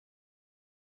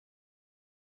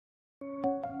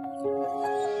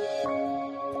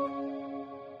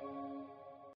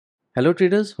Hello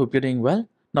traders, hope you're doing well.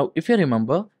 Now if you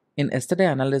remember, in yesterday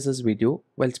analysis video,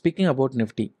 while speaking about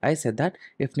Nifty, I said that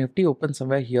if Nifty opens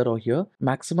somewhere here or here,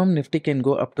 maximum Nifty can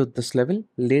go up to this level.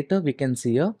 Later we can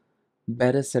see a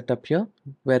bearish setup here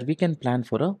where we can plan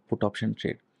for a put option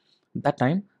trade. That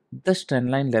time, this trend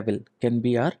line level can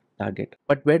be our target.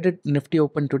 But where did Nifty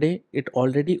open today? It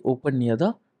already opened near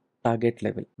the target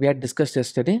level. We had discussed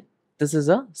yesterday, this is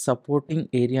a supporting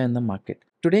area in the market.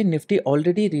 Today Nifty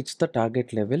already reached the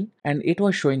target level and it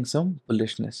was showing some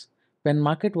bullishness. When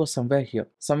market was somewhere here,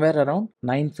 somewhere around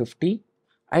 950,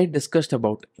 I discussed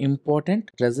about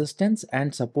important resistance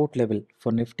and support level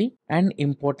for Nifty and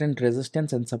important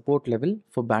resistance and support level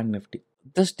for Bank Nifty.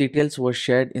 This details was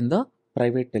shared in the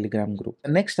private Telegram group. The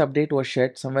next update was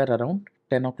shared somewhere around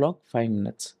 10 o'clock 5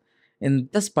 minutes. In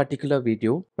this particular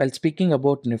video, while speaking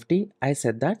about Nifty, I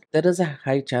said that there is a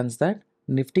high chance that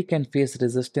Nifty can face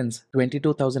resistance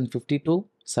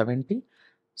 22,052.70.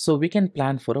 So we can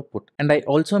plan for a put. And I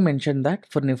also mentioned that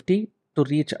for Nifty to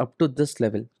reach up to this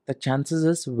level, the chances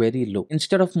is very low.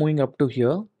 Instead of moving up to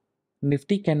here,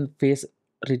 Nifty can face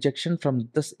rejection from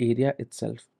this area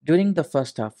itself. During the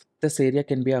first half, this area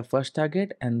can be our first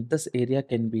target and this area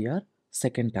can be our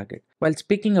second target. While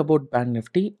speaking about Bank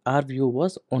Nifty, our view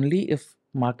was only if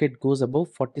market goes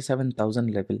above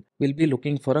 47,000 level, we'll be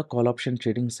looking for a call option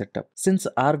trading setup. Since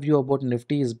our view about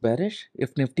Nifty is bearish,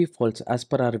 if Nifty falls as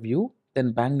per our view,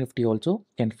 then Bank Nifty also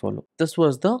can follow. This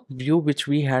was the view which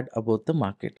we had about the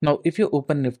market. Now, if you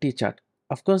open Nifty chart,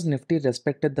 of course, Nifty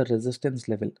respected the resistance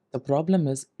level. The problem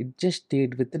is it just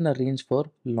stayed within a range for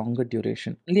longer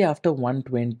duration. Only after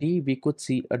 120, we could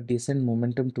see a decent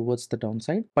momentum towards the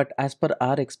downside. But as per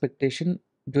our expectation,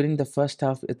 during the first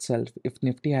half itself, if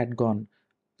Nifty had gone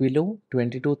below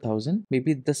 22,000,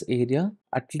 maybe this area,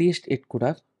 at least it could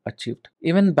have achieved.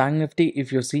 Even Bank Nifty,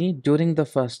 if you see, during the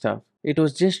first half, it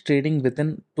was just trading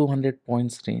within 200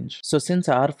 points range. So since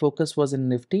our focus was in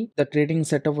Nifty, the trading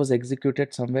setup was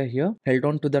executed somewhere here, held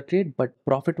on to the trade, but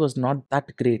profit was not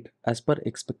that great as per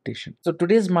expectation. So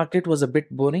today's market was a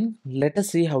bit boring. Let us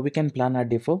see how we can plan our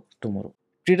day for tomorrow.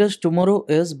 Traders, tomorrow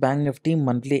is Bank Nifty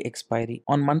monthly expiry.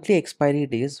 On monthly expiry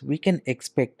days, we can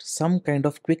expect some kind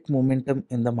of quick momentum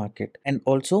in the market. And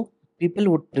also, people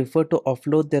would prefer to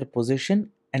offload their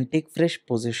position and take fresh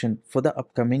position for the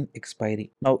upcoming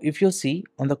expiry. Now, if you see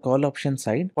on the call option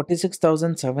side,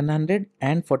 46,700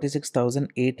 and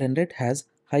 46,800 has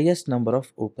highest number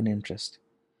of open interest.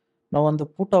 Now, on the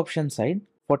put option side,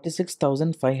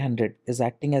 46,500 is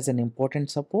acting as an important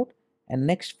support and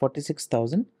next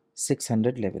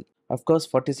 46,600 level. Of course,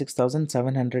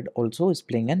 46,700 also is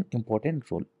playing an important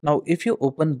role. Now, if you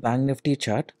open Bank Nifty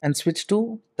chart and switch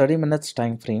to 30 minutes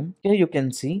time frame, here you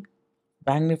can see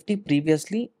Bank Nifty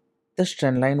previously, this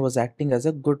trend line was acting as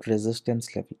a good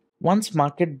resistance level. Once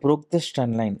market broke this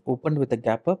trend line, opened with a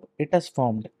gap up, it has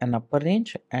formed an upper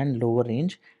range and lower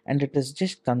range and it is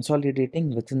just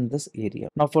consolidating within this area.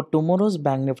 Now for tomorrow's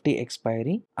Bank Nifty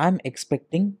expiry, I'm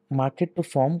expecting market to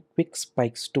form quick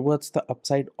spikes towards the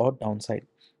upside or downside.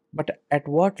 But at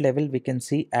what level we can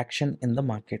see action in the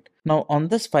market. Now on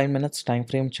this 5 minutes time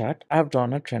frame chart, I have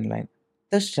drawn a trend line.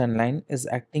 This trend line is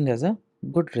acting as a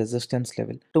good resistance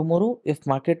level. Tomorrow, if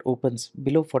market opens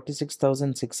below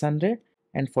 46,600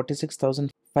 and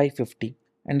 46,550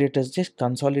 and it is just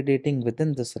consolidating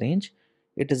within this range,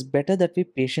 it is better that we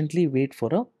patiently wait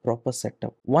for a proper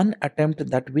setup. One attempt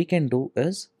that we can do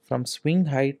is from swing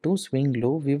high to swing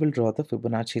low, we will draw the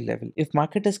Fibonacci level. If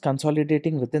market is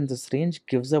consolidating within this range,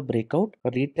 gives a breakout, a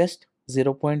retest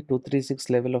 0.236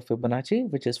 level of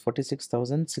Fibonacci, which is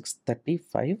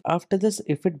 46,635. After this,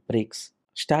 if it breaks,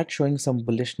 start showing some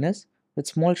bullishness with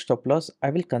small stop loss,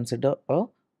 I will consider a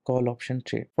call option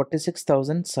trade.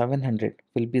 46,700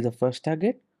 will be the first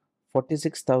target,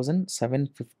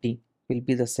 46,750 will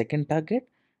be the second target,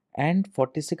 and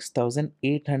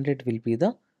 46,800 will be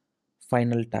the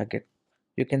final target.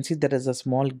 You can see there is a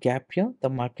small gap here. The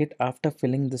market, after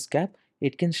filling this gap,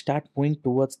 it can start moving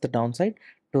towards the downside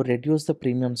to reduce the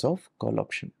premiums of call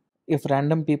option. If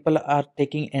random people are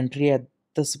taking entry at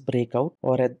this breakout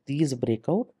or at these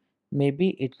breakout, maybe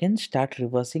it can start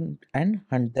reversing and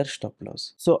hunt their stop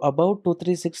loss. So about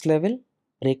 236 level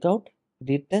breakout,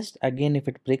 retest again. If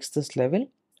it breaks this level,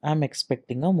 I'm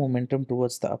expecting a momentum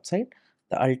towards the upside.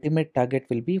 The ultimate target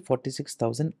will be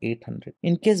 46,800.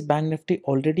 In case Bank Nifty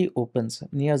already opens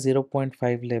near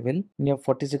 0.5 level, near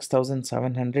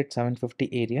 46,700, 750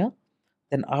 area,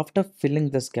 then after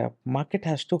filling this gap, market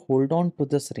has to hold on to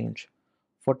this range,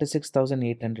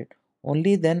 46,800.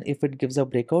 Only then if it gives a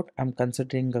breakout, I'm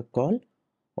considering a call.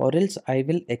 or else I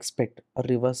will expect a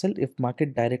reversal if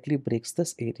market directly breaks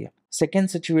this area.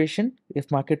 Second situation,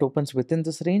 if market opens within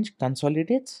this range,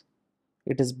 consolidates,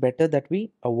 it is better that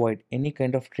we avoid any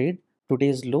kind of trade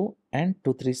today's low and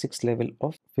 236 level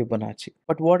of Fibonacci.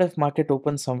 But what if market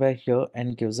opens somewhere here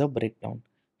and gives a breakdown?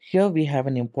 Here we have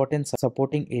an important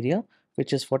supporting area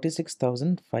which is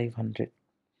 46,500.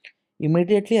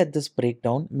 Immediately at this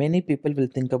breakdown, many people will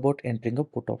think about entering a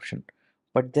put option.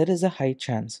 But there is a high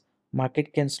chance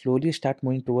market can slowly start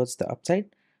moving towards the upside,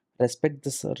 respect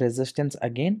this resistance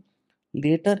again.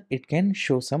 Later it can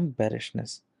show some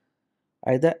bearishness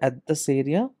either at this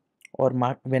area or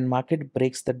when market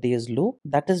breaks the day's low.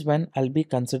 That is when I'll be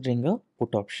considering a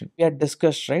put option. We had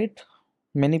discussed, right?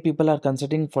 Many people are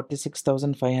considering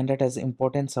 46,500 as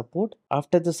important support.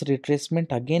 After this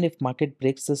retracement, again, if market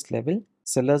breaks this level,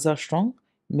 sellers are strong.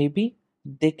 Maybe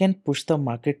they can push the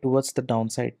market towards the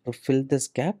downside to fill this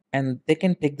gap, and they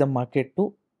can take the market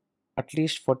to at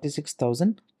least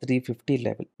 46,350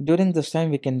 level. During this time,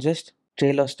 we can just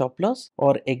trail a stop loss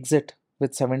or exit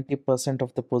with 70%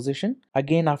 of the position.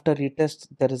 Again, after retest,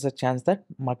 there is a chance that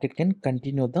market can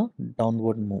continue the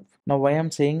downward move. Now, why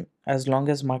I'm saying as long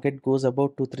as market goes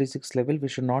above 236 level, we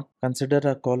should not consider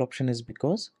a call option is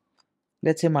because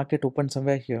let's say market opened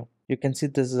somewhere here. You can see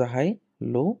this is a high,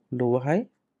 low, lower high,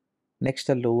 next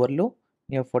a lower low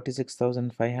near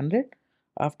 46,500.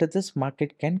 After this,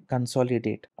 market can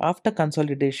consolidate. After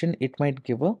consolidation, it might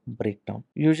give a breakdown.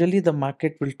 Usually the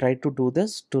market will try to do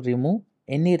this to remove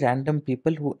any random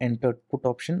people who entered put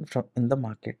option from in the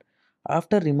market.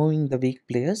 After removing the weak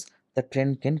players, the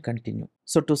trend can continue.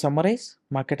 So to summarize,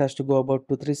 market has to go about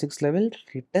 236 level,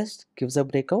 retest, gives a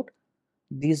breakout.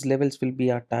 These levels will be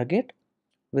our target.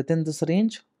 Within this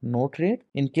range, no trade.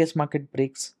 In case market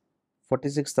breaks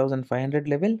 46,500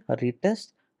 level, a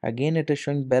retest, again it is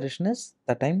showing bearishness,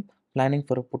 that time planning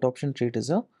for a put option trade is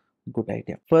a good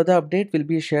idea. Further update will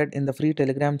be shared in the free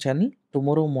Telegram channel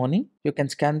tomorrow morning. You can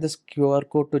scan this QR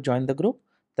code to join the group.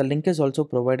 The link is also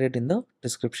provided in the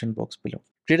description box below.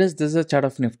 Traders, this is a chart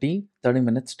of Nifty 30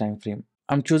 minutes time frame.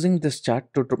 I'm choosing this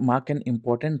chart to mark an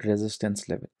important resistance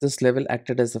level. This level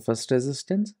acted as the first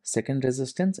resistance, second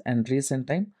resistance, and recent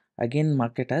time again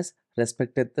market has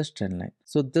respected this trend line.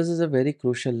 So this is a very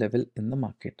crucial level in the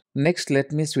market. Next,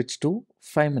 let me switch to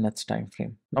 5 minutes time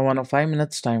frame. Now on a 5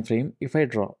 minutes time frame, if I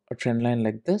draw a trend line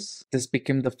like this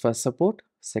became the first support,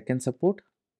 second support,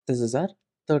 this is our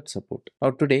third support.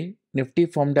 Now today, Nifty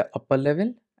formed a upper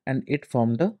level and it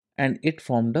formed a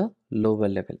lower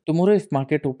level. Tomorrow, if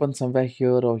market opens somewhere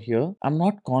here or here, I'm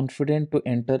not confident to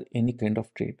enter any kind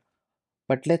of trade.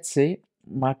 But let's say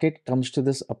market comes to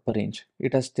this upper range.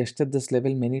 It has tested this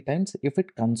level many times. If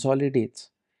it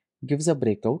consolidates, gives a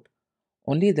breakout,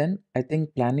 only then I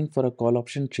think planning for a call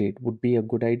option trade would be a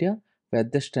good idea, where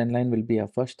this trend line will be our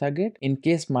first target. In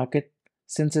case market,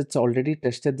 since it's already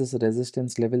tested this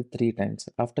resistance level 3 times,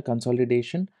 after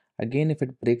consolidation, again if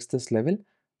it breaks this level,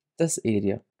 this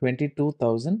area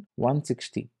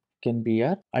 22,160 can be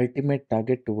our ultimate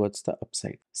target towards the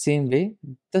upside. Same way,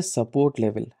 the support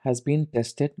level has been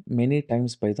tested many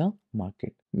times by the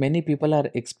market. Many people are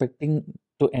expecting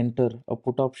to enter a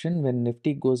put option when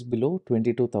Nifty goes below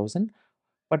 22,000,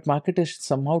 but market is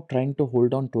somehow trying to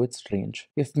hold on to its range.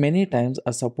 If many times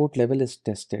a support level is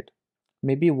tested,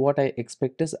 maybe what I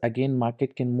expect is again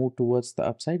market can move towards the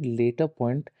upside. Later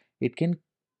point, it can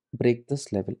break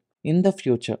this level. In the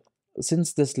future,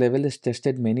 since this level is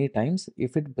tested many times,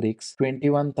 if it breaks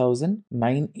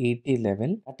 21,980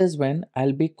 level, that is when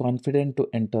I'll be confident to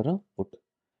enter a put.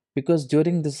 Because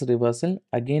during this reversal,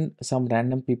 again some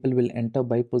random people will enter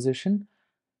buy position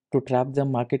to trap the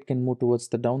market can move towards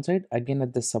the downside. Again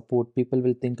at the support, people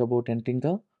will think about entering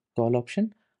a call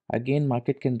option. Again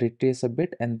market can retrace a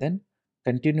bit and then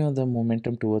continue the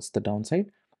momentum towards the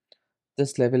downside.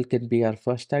 This level can be our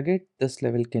first target. This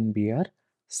level can be our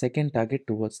second target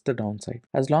towards the downside.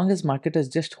 As long as market is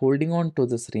just holding on to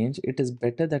this range, it is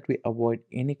better that we avoid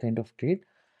any kind of trade.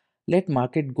 Let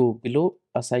market go below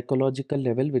a psychological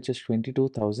level which is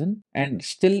 22,000, and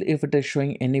still if it is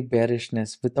showing any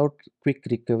bearishness without quick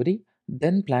recovery,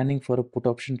 then planning for a put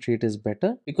option trade is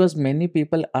better, because many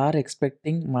people are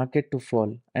expecting market to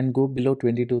fall and go below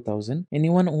 22,000.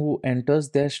 Anyone who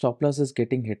enters, their stop loss is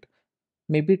getting hit.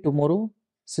 Maybe tomorrow,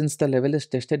 since the level is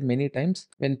tested many times,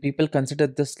 when people consider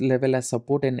this level as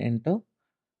support and enter,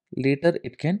 later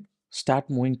it can start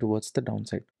moving towards the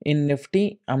downside. In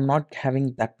Nifty, I'm not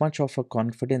having that much of a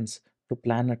confidence to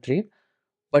plan a trade,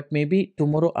 but maybe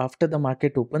tomorrow after the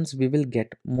market opens, we will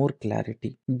get more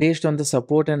clarity based on the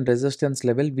support and resistance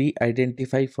level we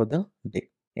identify for the day.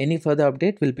 Any further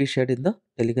update will be shared in the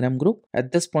Telegram group.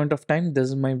 At this point of time, this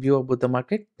is my view about the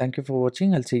market. Thank you for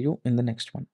watching. I'll see you in the next one.